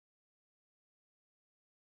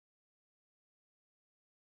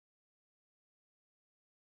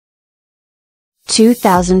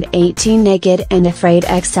2018 Naked and Afraid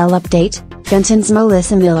XL Update, Fenton's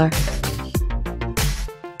Melissa Miller.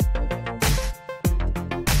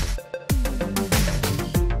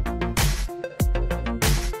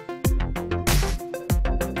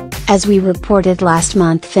 As we reported last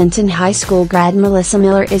month, Fenton High School grad Melissa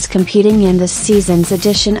Miller is competing in this season's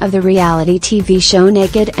edition of the reality TV show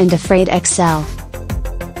Naked and Afraid XL.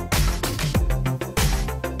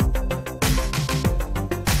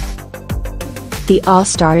 The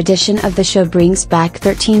all-star edition of the show brings back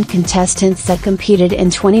 13 contestants that competed in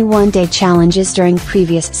 21-day challenges during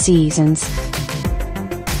previous seasons.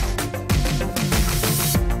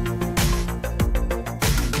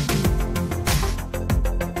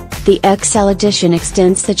 The XL edition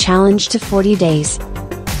extends the challenge to 40 days.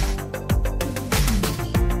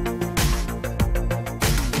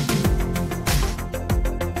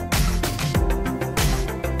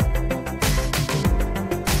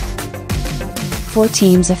 Four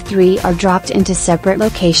teams of 3 are dropped into separate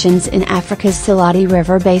locations in Africa's Silati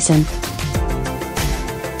River Basin.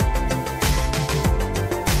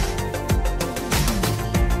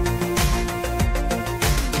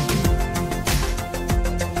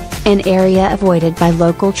 An area avoided by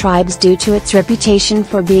local tribes due to its reputation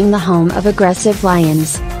for being the home of aggressive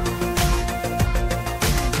lions.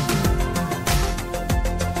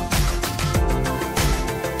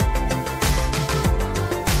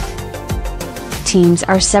 Teams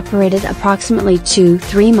are separated approximately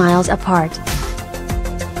 2-3 miles apart.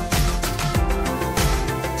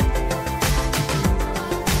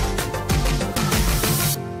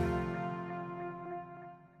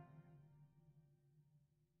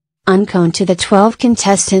 Unknown to the 12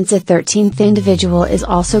 contestants, a 13th individual is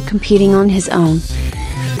also competing on his own.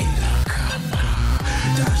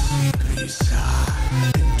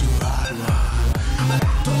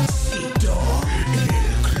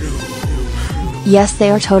 Yes, they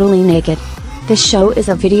are totally naked. This show is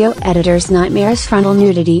a video editor's nightmare as frontal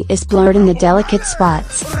nudity is blurred in the delicate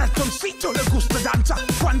spots.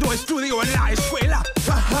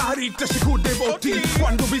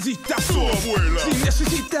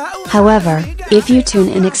 However, if you tune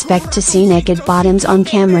in, expect to see naked bottoms on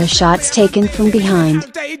camera shots taken from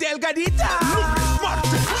behind.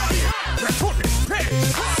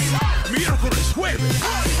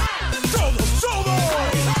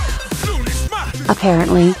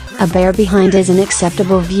 Apparently, a bare behind is an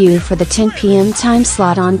acceptable view for the 10 p.m. time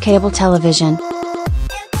slot on cable television.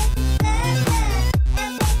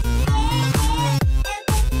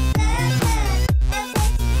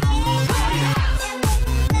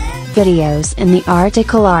 Videos in the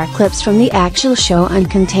article are clips from the actual show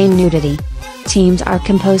and contain nudity. Teams are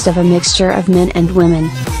composed of a mixture of men and women.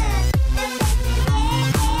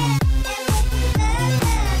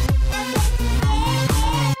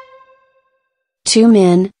 Two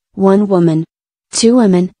men, 1 woman. 2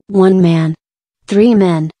 women, 1 man. 3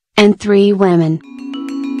 men, and 3 women.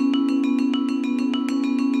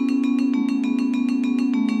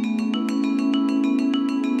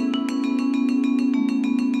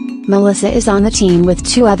 Melissa is on the team with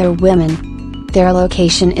 2 other women. Their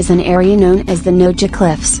location is an area known as the Noja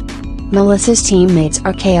Cliffs. Melissa's teammates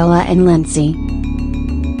are Kayla and Lindsay.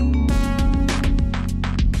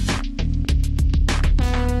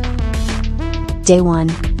 Day 1.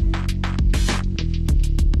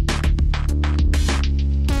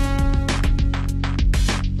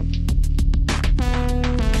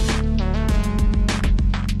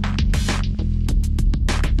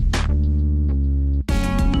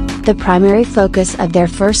 The primary focus of their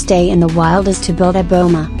first day in the wild is to build a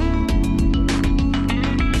boma.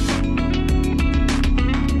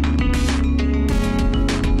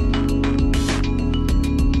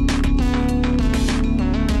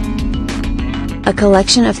 A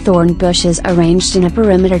collection of thorn bushes arranged in a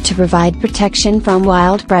perimeter to provide protection from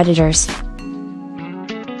wild predators.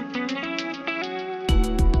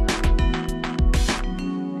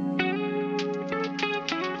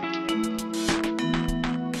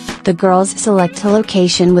 The girls select a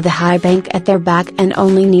location with a high bank at their back and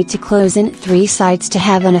only need to close in 3 sides to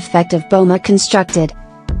have an effective boma constructed.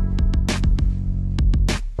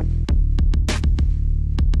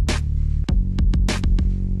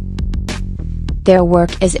 Their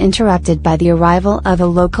work is interrupted by the arrival of a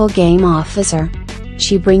local game officer.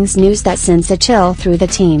 She brings news that sends a chill through the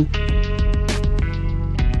team.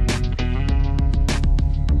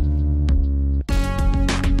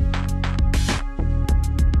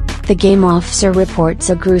 The game officer reports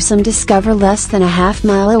a gruesome discovery less than a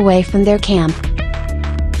half-mile away from their camp.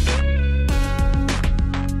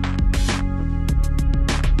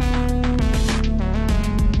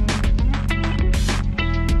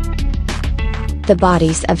 the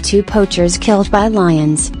bodies of 2 poachers killed by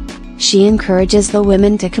lions. She encourages the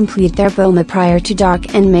women to complete their boma prior to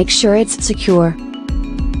dark and make sure it's secure.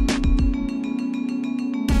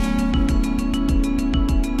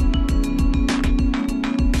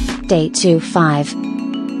 Day 25.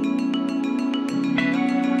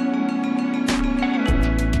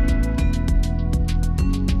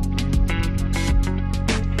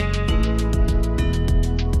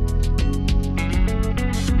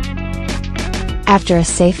 After a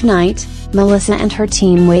safe night, Melissa and her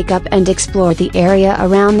team wake up and explore the area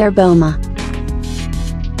around their boma.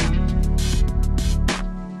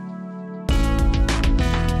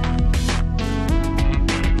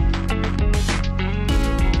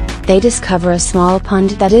 They discover a small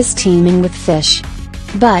pond that is teeming with fish.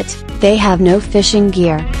 But, they have no fishing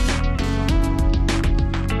gear.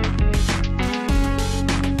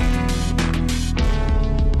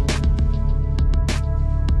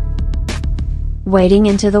 Wading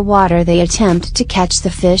into the water, they attempt to catch the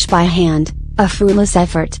fish by hand, a fruitless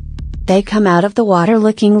effort. They come out of the water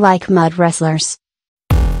looking like mud wrestlers.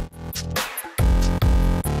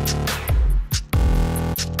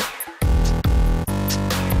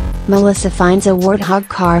 Melissa finds a warthog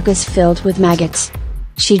carcass filled with maggots.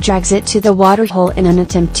 She drags it to the waterhole in an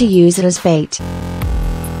attempt to use it as bait.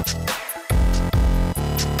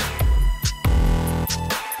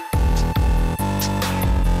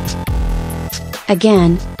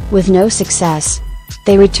 Again, with no success.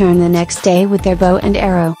 They return the next day with their bow and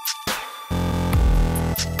arrow.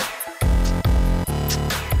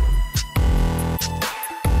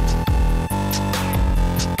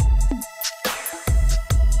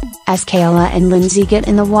 As Kayla and Lindsay get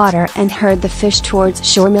in the water and herd the fish towards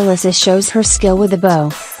shore, Melissa shows her skill with the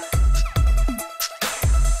bow.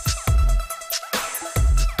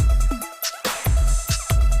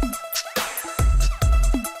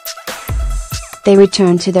 They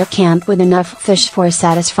return to their camp with enough fish for a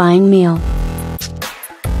satisfying meal.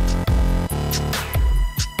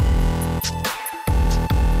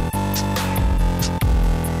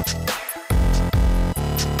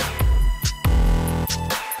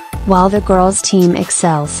 While the girls' team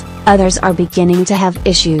excels, others are beginning to have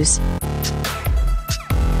issues.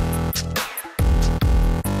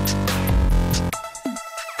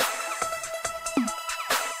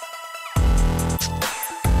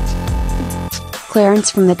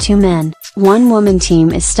 Clarence from the 2 men, 1 woman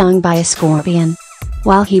team is stung by a scorpion.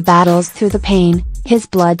 While he battles through the pain, his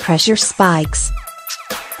blood pressure spikes.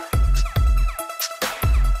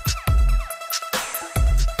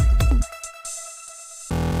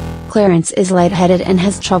 Clarence is lightheaded and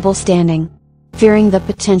has trouble standing. Fearing the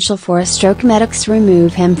potential for a stroke, medics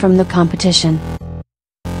remove him from the competition.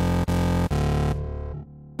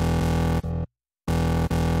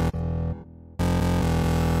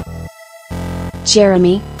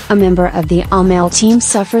 Jeremy, a member of the all-male team,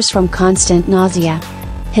 suffers from constant nausea.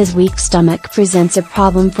 His weak stomach presents a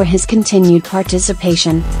problem for his continued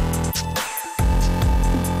participation.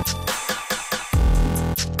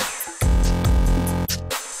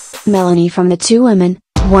 Melanie from the 2 women,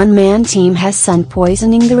 1 man team has sun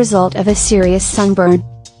poisoning, the result of a serious sunburn.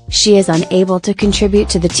 She is unable to contribute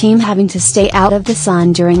to the team, having to stay out of the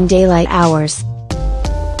sun during daylight hours.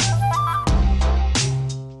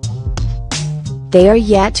 They are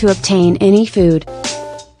yet to obtain any food.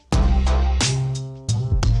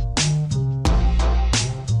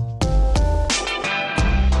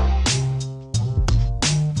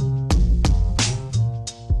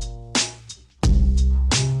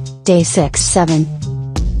 Day 6-7.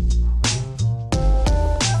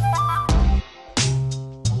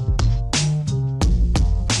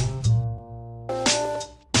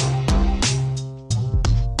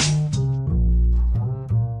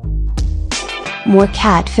 More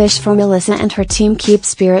catfish for Melissa and her team keep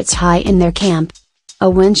spirits high in their camp. A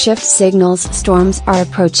wind shift signals storms are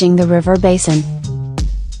approaching the river basin.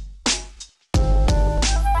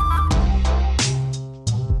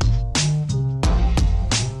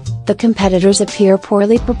 The competitors appear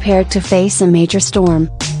poorly prepared to face a major storm.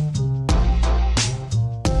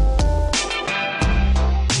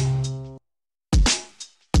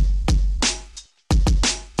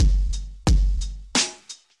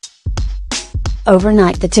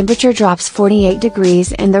 Overnight the temperature drops 48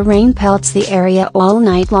 degrees and the rain pelts the area all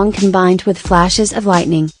night long, combined with flashes of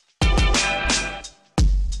lightning.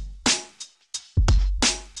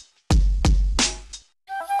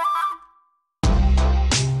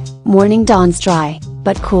 Morning dawns dry,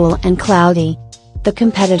 but cool and cloudy. The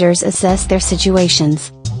competitors assess their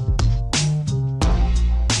situations.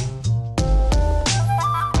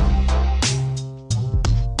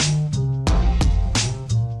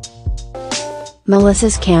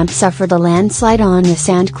 Melissa's camp suffered a landslide on the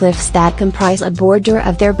sand cliffs that comprise a border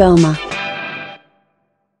of their boma.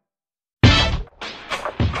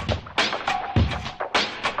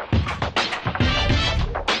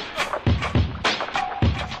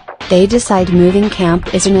 They decide moving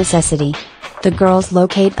camp is a necessity. The girls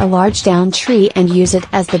locate a large downed tree and use it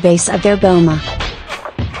as the base of their boma.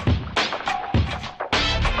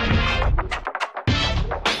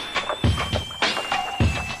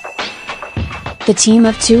 The team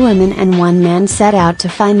of 2 women and 1 man set out to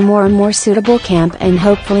find more and more suitable camp and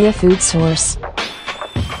hopefully a food source.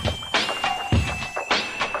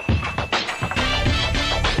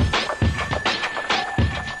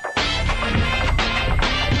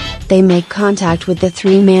 They make contact with the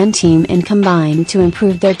 3-man team and combine to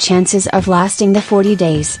improve their chances of lasting the 40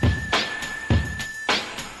 days.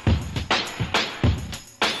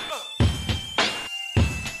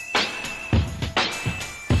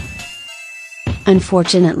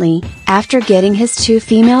 Unfortunately, after getting his 2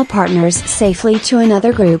 female partners safely to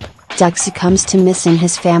another group, Duck succumbs to missing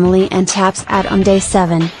his family and taps out on day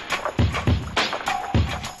 7.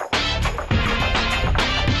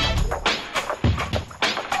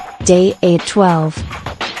 Day 8-12.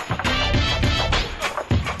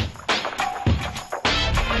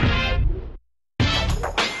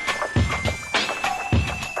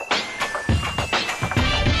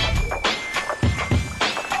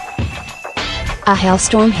 A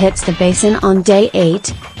hailstorm hits the basin on day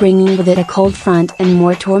 8, bringing with it a cold front and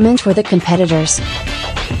more torment for the competitors.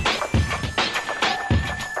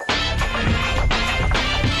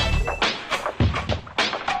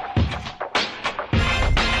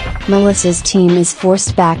 Melissa's team is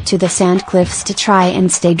forced back to the sand cliffs to try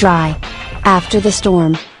and stay dry. After the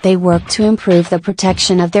storm, they work to improve the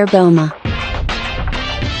protection of their boma.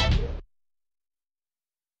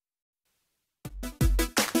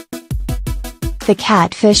 The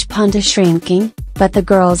catfish pond is shrinking, but the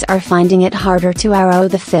girls are finding it harder to arrow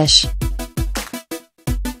the fish.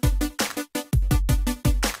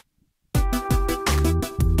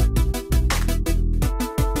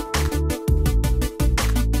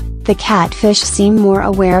 The catfish seem more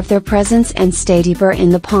aware of their presence and stay deeper in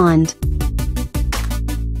the pond.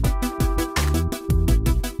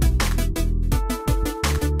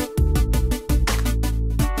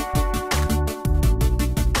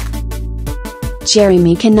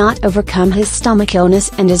 Jeremy cannot overcome his stomach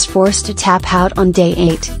illness and is forced to tap out on day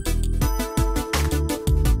 8.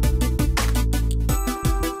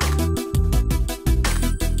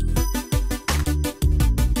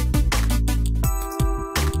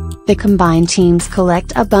 The combined teams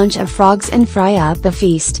collect a bunch of frogs and fry up the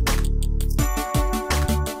feast.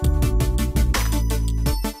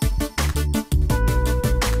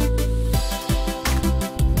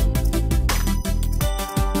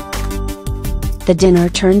 The dinner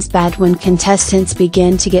turns bad when contestants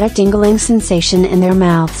begin to get a tingling sensation in their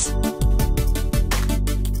mouths.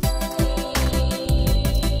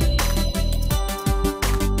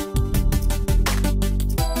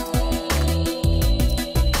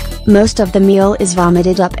 Most of the meal is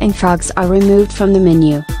vomited up and frogs are removed from the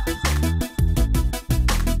menu.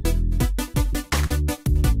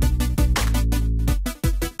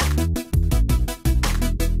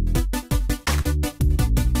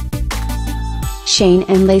 Shane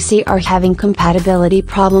and Lacey are having compatibility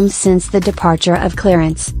problems since the departure of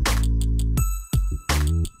Clarence.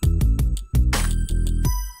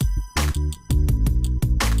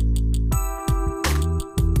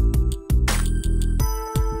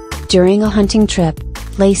 During a hunting trip,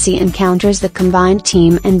 Lacey encounters the combined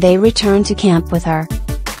team and they return to camp with her.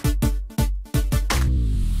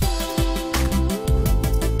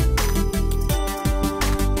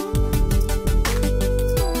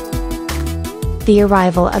 The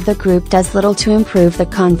arrival of the group does little to improve the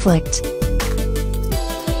conflict.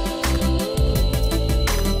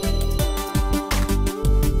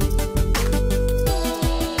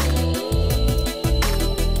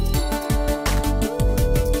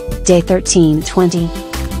 Day 13-20.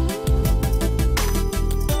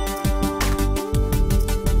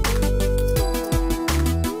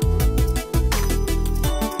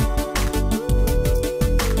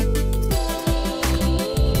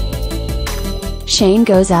 Shane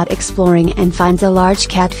goes out exploring and finds a large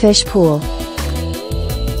catfish pool.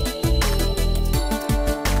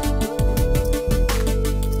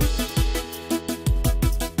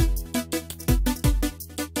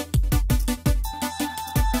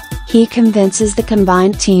 He convinces the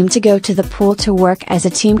combined team to go to the pool to work as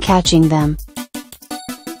a team catching them.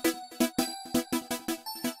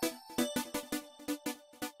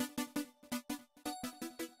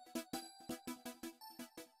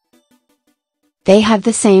 They have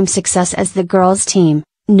the same success as the girls' team,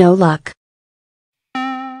 no luck.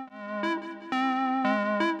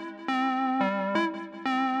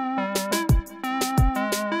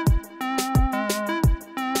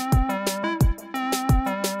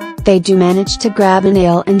 They do manage to grab an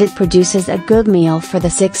ale and it produces a good meal for the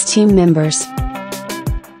 6 team members.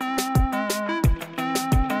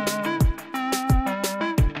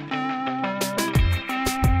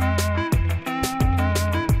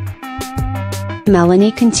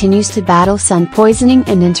 Melanie continues to battle sun poisoning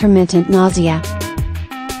and intermittent nausea.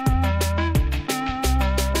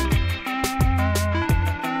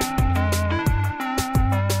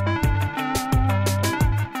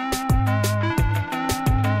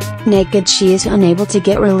 Naked, she is unable to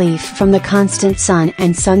get relief from the constant sun,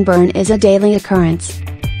 and sunburn is a daily occurrence.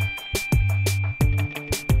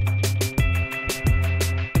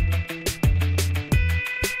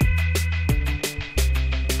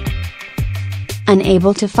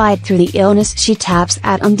 Unable to fight through the illness, she taps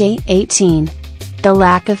out on day 18. The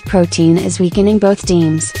lack of protein is weakening both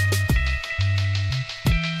teams.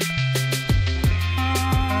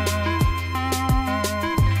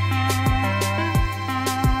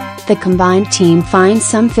 The combined team finds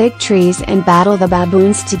some fig trees and battle the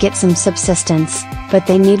baboons to get some subsistence, but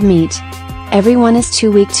they need meat. Everyone is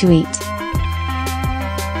too weak to eat.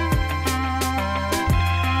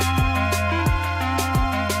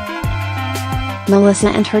 Melissa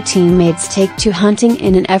and her teammates take to hunting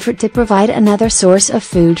in an effort to provide another source of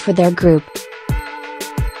food for their group.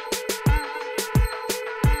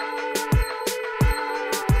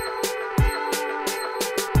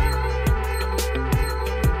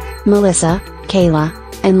 Melissa, Kayla,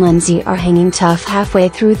 and Lindsay are hanging tough halfway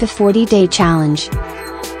through the 40-day challenge.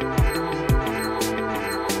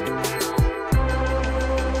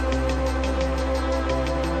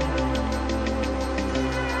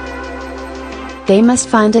 They must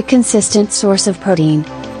find a consistent source of protein.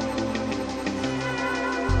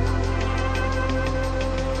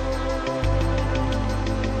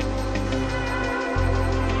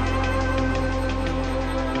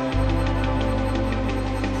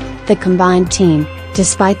 The combined team,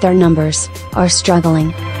 despite their numbers, are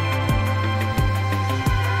struggling.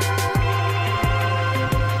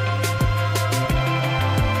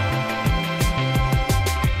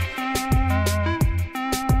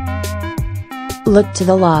 Look to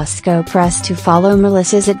the Lasco Press to follow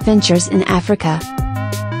Melissa's adventures in Africa.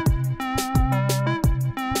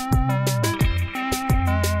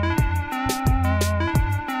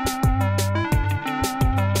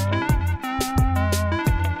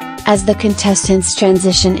 As the contestants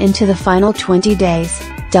transition into the final 20 days,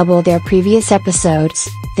 double their previous episodes,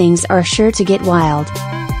 things are sure to get wild.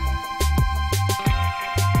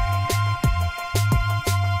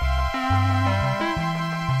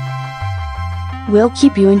 We'll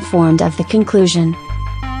keep you informed of the conclusion.